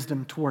in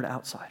wisdom toward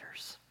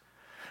outsiders.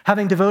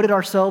 Having devoted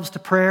ourselves to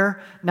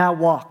prayer, now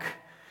walk.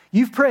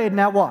 You've prayed,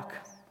 now walk.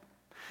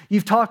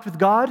 You've talked with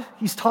God,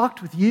 He's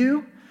talked with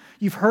you.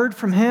 You've heard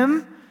from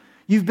Him.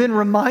 You've been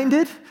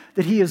reminded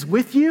that He is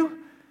with you.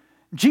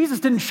 Jesus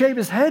didn't shave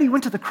his head. He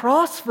went to the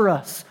cross for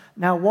us.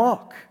 Now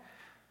walk.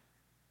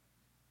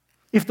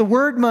 If the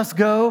word must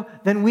go,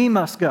 then we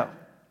must go.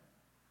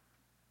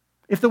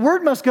 If the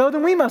word must go,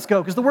 then we must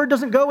go, because the word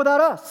doesn't go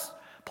without us.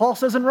 Paul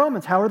says in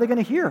Romans, how are they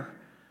going to hear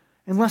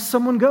unless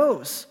someone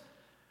goes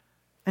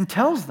and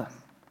tells them?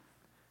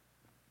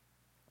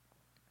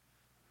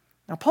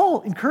 Now,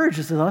 Paul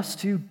encourages us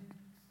to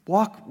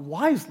walk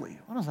wisely.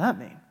 What does that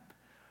mean?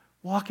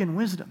 Walk in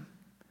wisdom.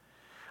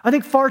 I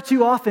think far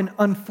too often,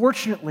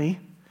 unfortunately,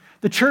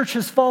 the church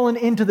has fallen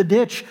into the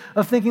ditch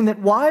of thinking that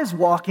wise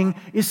walking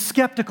is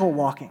skeptical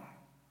walking.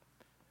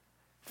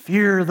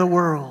 Fear the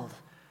world.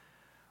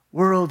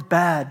 World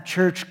bad,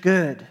 church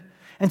good.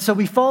 And so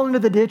we fall into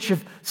the ditch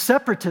of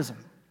separatism.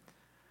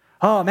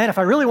 Oh man, if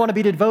I really want to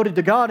be devoted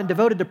to God and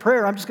devoted to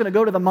prayer, I'm just going to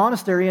go to the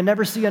monastery and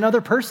never see another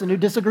person who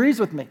disagrees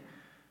with me.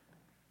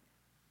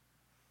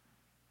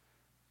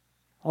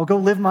 I'll go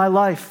live my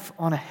life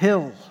on a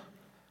hill.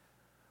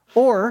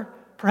 Or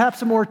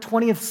perhaps a more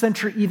 20th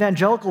century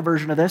evangelical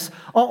version of this,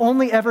 I'll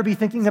only ever be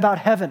thinking about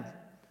heaven.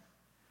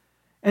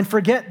 And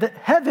forget that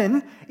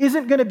heaven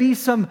isn't going to be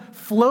some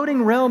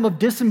floating realm of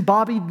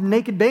disembodied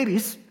naked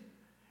babies.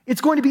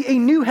 It's going to be a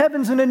new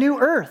heavens and a new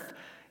earth,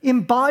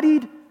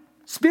 embodied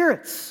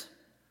spirits,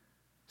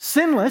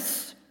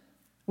 sinless,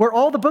 where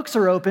all the books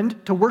are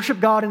opened to worship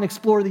God and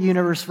explore the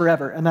universe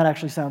forever. And that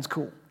actually sounds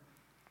cool.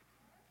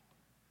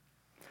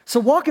 So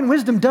walk in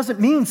wisdom doesn't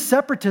mean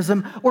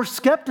separatism or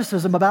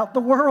skepticism about the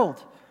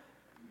world.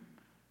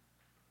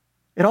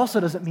 It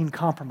also doesn't mean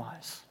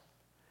compromise.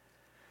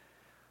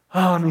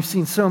 Oh, and we've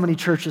seen so many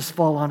churches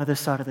fall onto this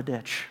side of the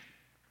ditch.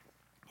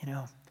 You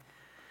know,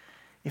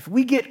 if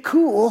we get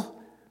cool,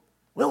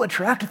 we'll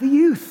attract the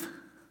youth.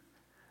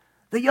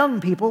 The young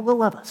people will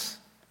love us.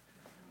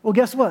 Well,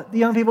 guess what? The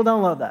young people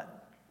don't love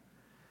that.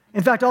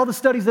 In fact, all the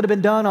studies that have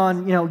been done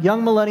on,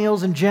 young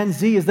millennials and Gen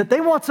Z is that they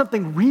want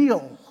something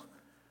real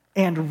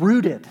and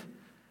rooted.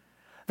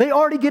 They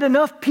already get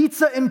enough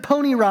pizza and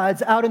pony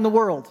rides out in the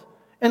world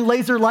and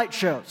laser light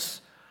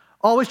shows,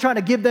 always trying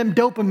to give them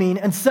dopamine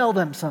and sell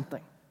them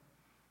something.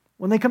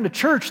 When they come to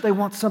church, they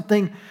want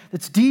something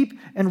that's deep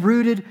and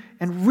rooted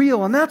and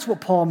real. And that's what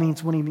Paul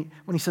means when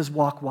he says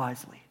walk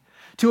wisely.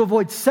 To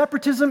avoid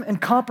separatism and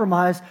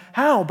compromise.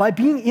 How? By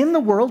being in the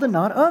world and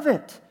not of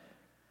it.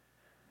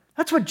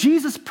 That's what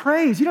Jesus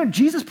prays.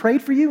 Jesus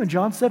prayed for you in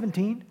John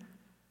 17.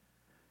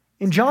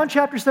 In John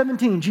chapter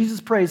 17,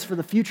 Jesus prays for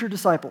the future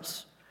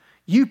disciples.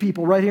 You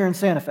people right here in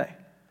Santa Fe.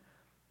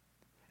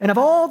 And of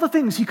all the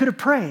things he could have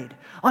prayed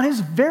on his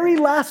very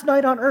last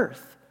night on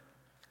earth,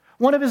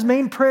 one of his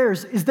main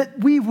prayers is that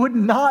we would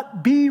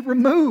not be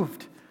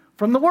removed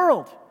from the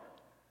world,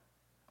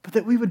 but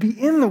that we would be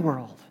in the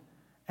world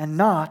and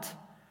not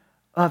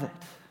of it.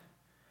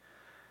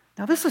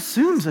 Now, this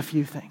assumes a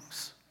few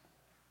things,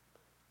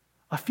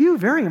 a few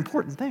very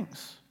important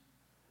things.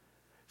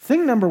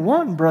 Thing number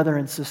one, brother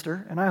and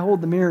sister, and I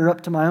hold the mirror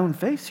up to my own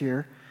face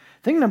here,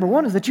 thing number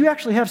one is that you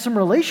actually have some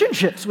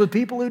relationships with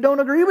people who don't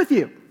agree with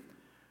you,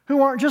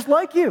 who aren't just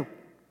like you,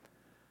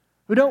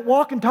 who don't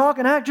walk and talk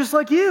and act just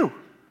like you.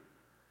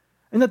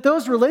 And that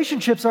those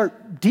relationships are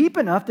deep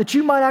enough that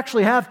you might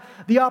actually have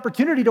the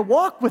opportunity to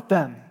walk with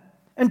them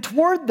and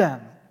toward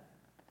them.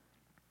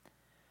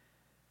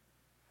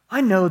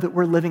 I know that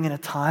we're living in a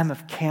time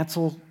of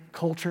cancel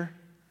culture.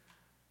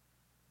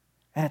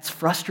 And it's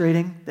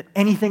frustrating that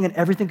anything and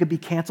everything could be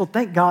canceled.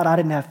 Thank God I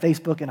didn't have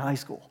Facebook in high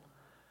school.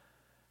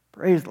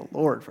 Praise the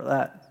Lord for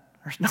that.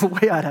 There's no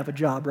way I'd have a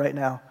job right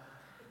now.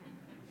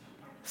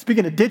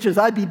 Speaking of ditches,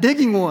 I'd be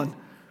digging one.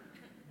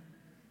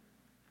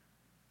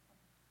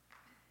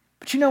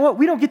 But you know what?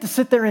 We don't get to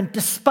sit there and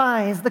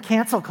despise the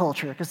cancel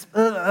culture because,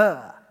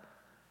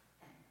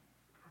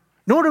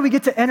 Nor do we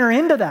get to enter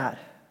into that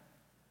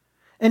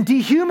and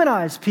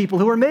dehumanize people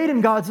who are made in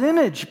God's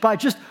image by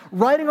just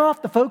writing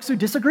off the folks who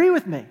disagree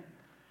with me.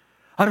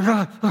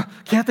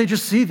 Can't they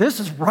just see this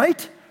is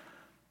right?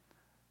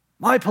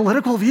 My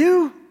political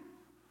view?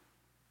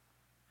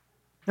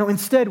 No,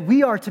 instead,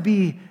 we are to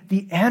be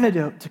the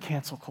antidote to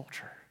cancel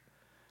culture.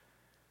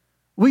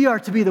 We are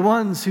to be the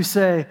ones who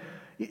say,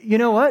 you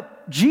know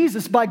what?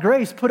 Jesus, by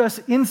grace, put us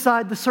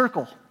inside the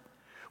circle.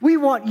 We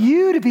want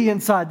you to be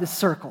inside this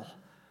circle.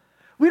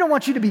 We don't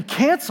want you to be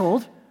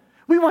canceled.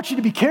 We want you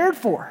to be cared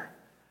for.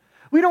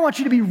 We don't want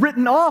you to be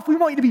written off. We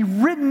want you to be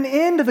written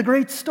into the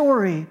great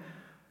story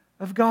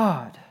of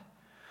God.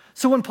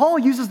 So when Paul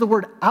uses the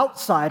word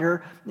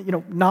outsider,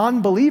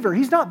 non-believer,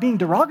 he's not being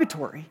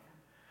derogatory.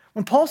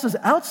 When Paul says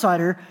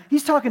outsider,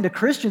 he's talking to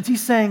Christians.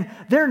 He's saying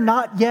they're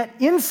not yet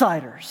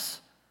insiders.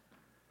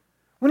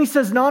 When he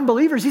says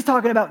non-believers, he's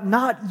talking about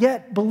not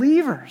yet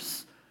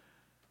believers.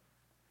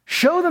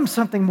 Show them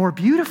something more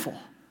beautiful.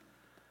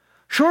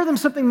 Show them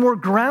something more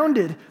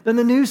grounded than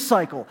the news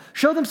cycle.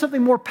 Show them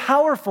something more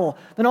powerful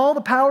than all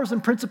the powers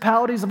and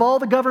principalities of all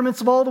the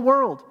governments of all the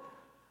world.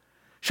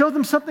 Show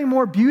them something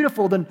more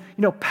beautiful than,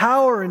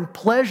 power and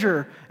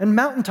pleasure and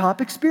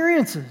mountaintop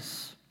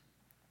experiences.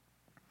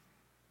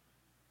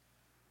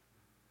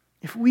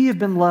 If we have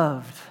been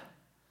loved,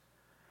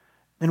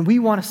 then we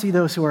want to see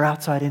those who are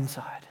outside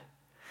inside.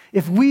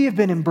 If we have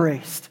been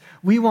embraced,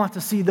 we want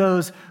to see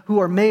those who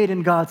are made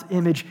in God's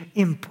image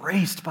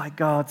embraced by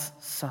God's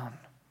Son.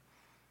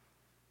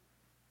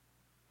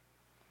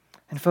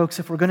 And folks,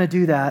 if we're going to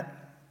do that,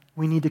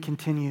 we need to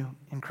continue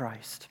in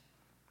Christ.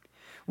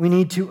 We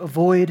need to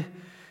avoid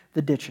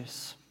the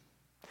ditches.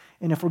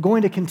 And if we're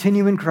going to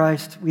continue in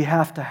Christ, we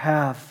have to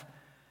have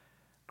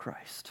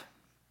Christ.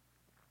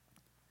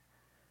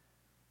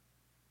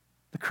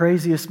 The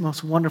craziest,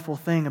 most wonderful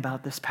thing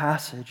about this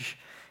passage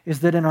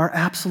is that in our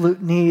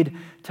absolute need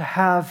to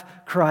have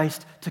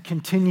Christ, to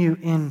continue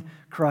in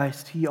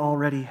Christ, He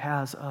already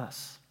has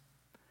us.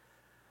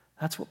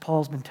 That's what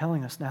Paul's been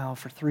telling us now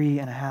for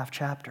 3.5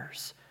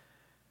 chapters.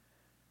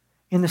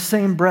 In the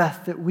same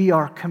breath that we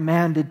are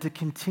commanded to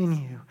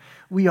continue,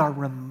 we are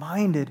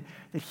reminded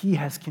that He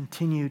has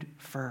continued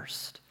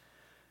first.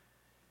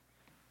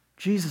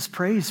 Jesus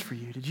prays for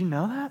you. Did you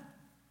know that?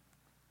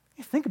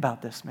 You think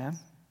about this, man.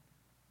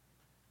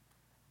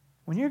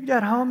 When you're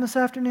at home this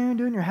afternoon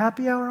doing your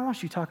happy hour, I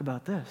want you to talk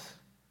about this.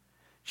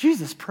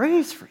 Jesus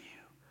prays for you.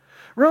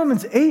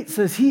 Romans 8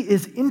 says He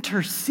is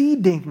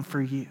interceding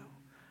for you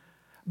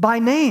by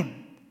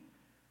name.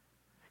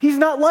 He's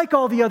not like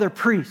all the other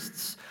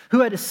priests who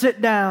had to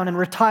sit down and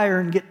retire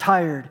and get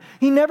tired.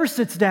 He never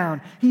sits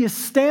down. He is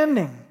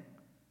standing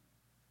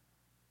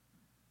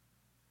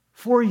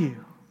for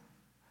you.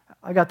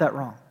 I got that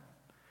wrong.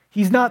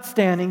 He's not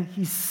standing.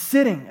 He's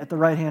sitting at the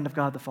right hand of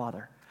God the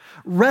Father,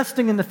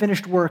 resting in the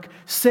finished work,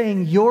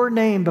 saying your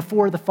name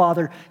before the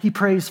Father. He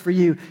prays for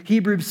you.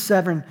 Hebrews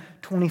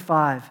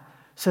 7:25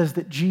 says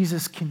that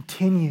Jesus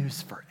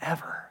continues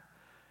forever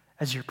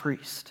as your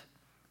priest.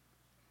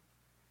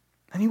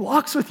 And He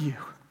walks with you.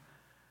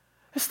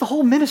 It's the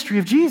whole ministry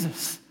of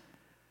Jesus.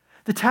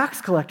 The tax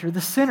collector, the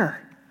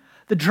sinner,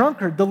 the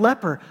drunkard, the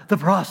leper, the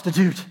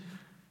prostitute.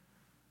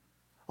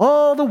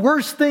 All the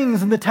worst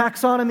things in the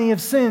taxonomy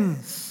of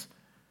sins.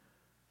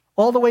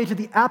 All the way to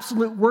the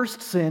absolute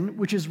worst sin,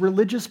 which is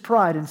religious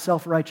pride and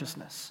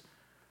self-righteousness.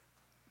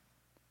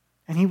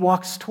 And He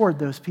walks toward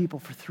those people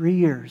for 3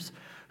 years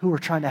who were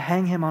trying to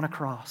hang Him on a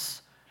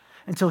cross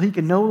until He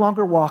could no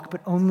longer walk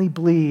but only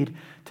bleed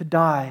to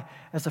die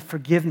as a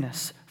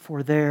forgiveness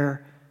for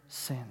their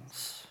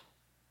sins.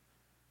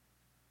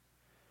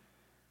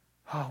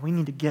 Oh, we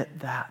need to get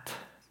that.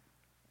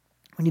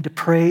 We need to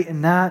pray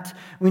in that.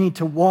 We need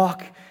to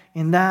walk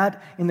in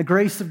that, in the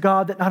grace of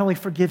God that not only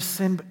forgives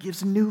sin, but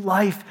gives new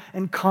life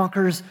and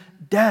conquers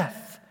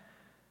death.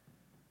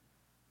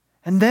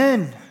 And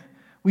then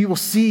we will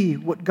see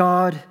what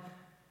God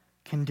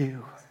can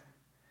do.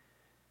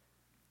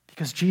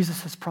 Because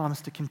Jesus has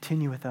promised to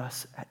continue with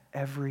us at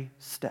every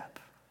step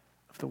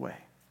of the way.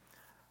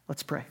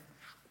 Let's pray.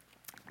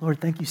 Lord,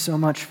 thank you so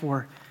much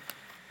for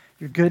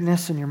your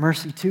goodness and your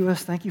mercy to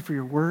us. Thank you for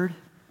your word.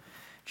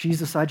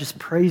 Jesus, I just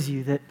praise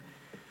you that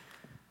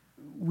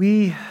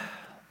we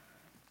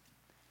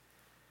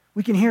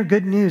can hear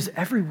good news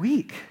every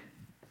week.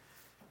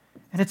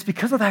 And it's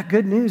because of that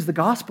good news, the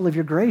gospel of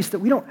your grace, that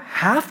we don't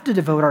have to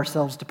devote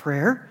ourselves to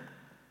prayer.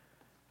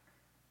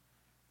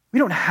 We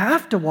don't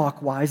have to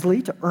walk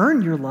wisely to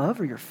earn your love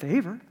or your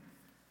favor.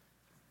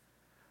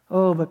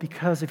 Oh, but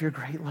because of your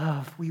great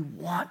love, we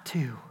want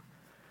to.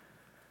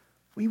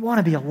 We want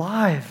to be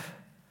alive.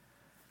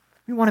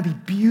 We want to be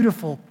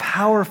beautiful,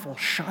 powerful,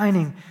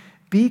 shining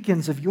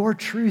beacons of your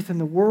truth in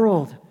the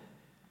world.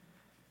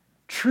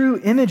 True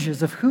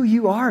images of who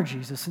you are,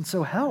 Jesus. And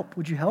so help.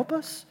 Would you help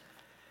us?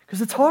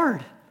 Because it's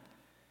hard.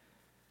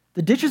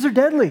 The ditches are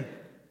deadly.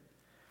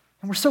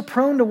 And we're so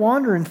prone to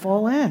wander and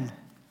fall in.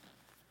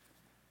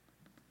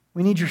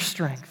 We need your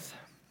strength.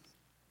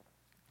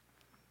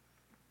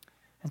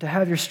 And to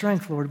have your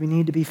strength, Lord, we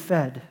need to be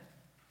fed.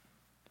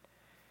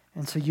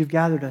 And so you've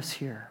gathered us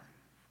here.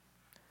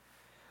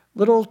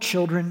 Little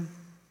children,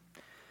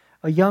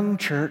 a young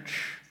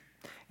church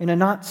in a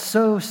not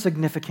so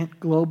significant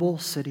global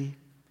city.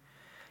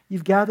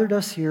 You've gathered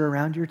us here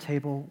around your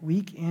table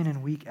week in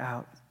and week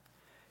out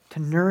to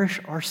nourish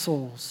our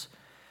souls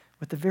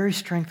with the very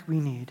strength we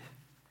need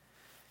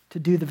to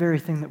do the very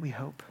thing that we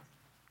hope,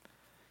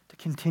 to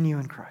continue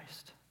in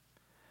Christ.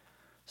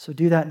 So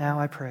do that now,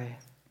 I pray.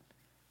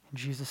 In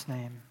Jesus'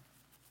 name,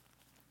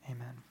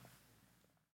 amen.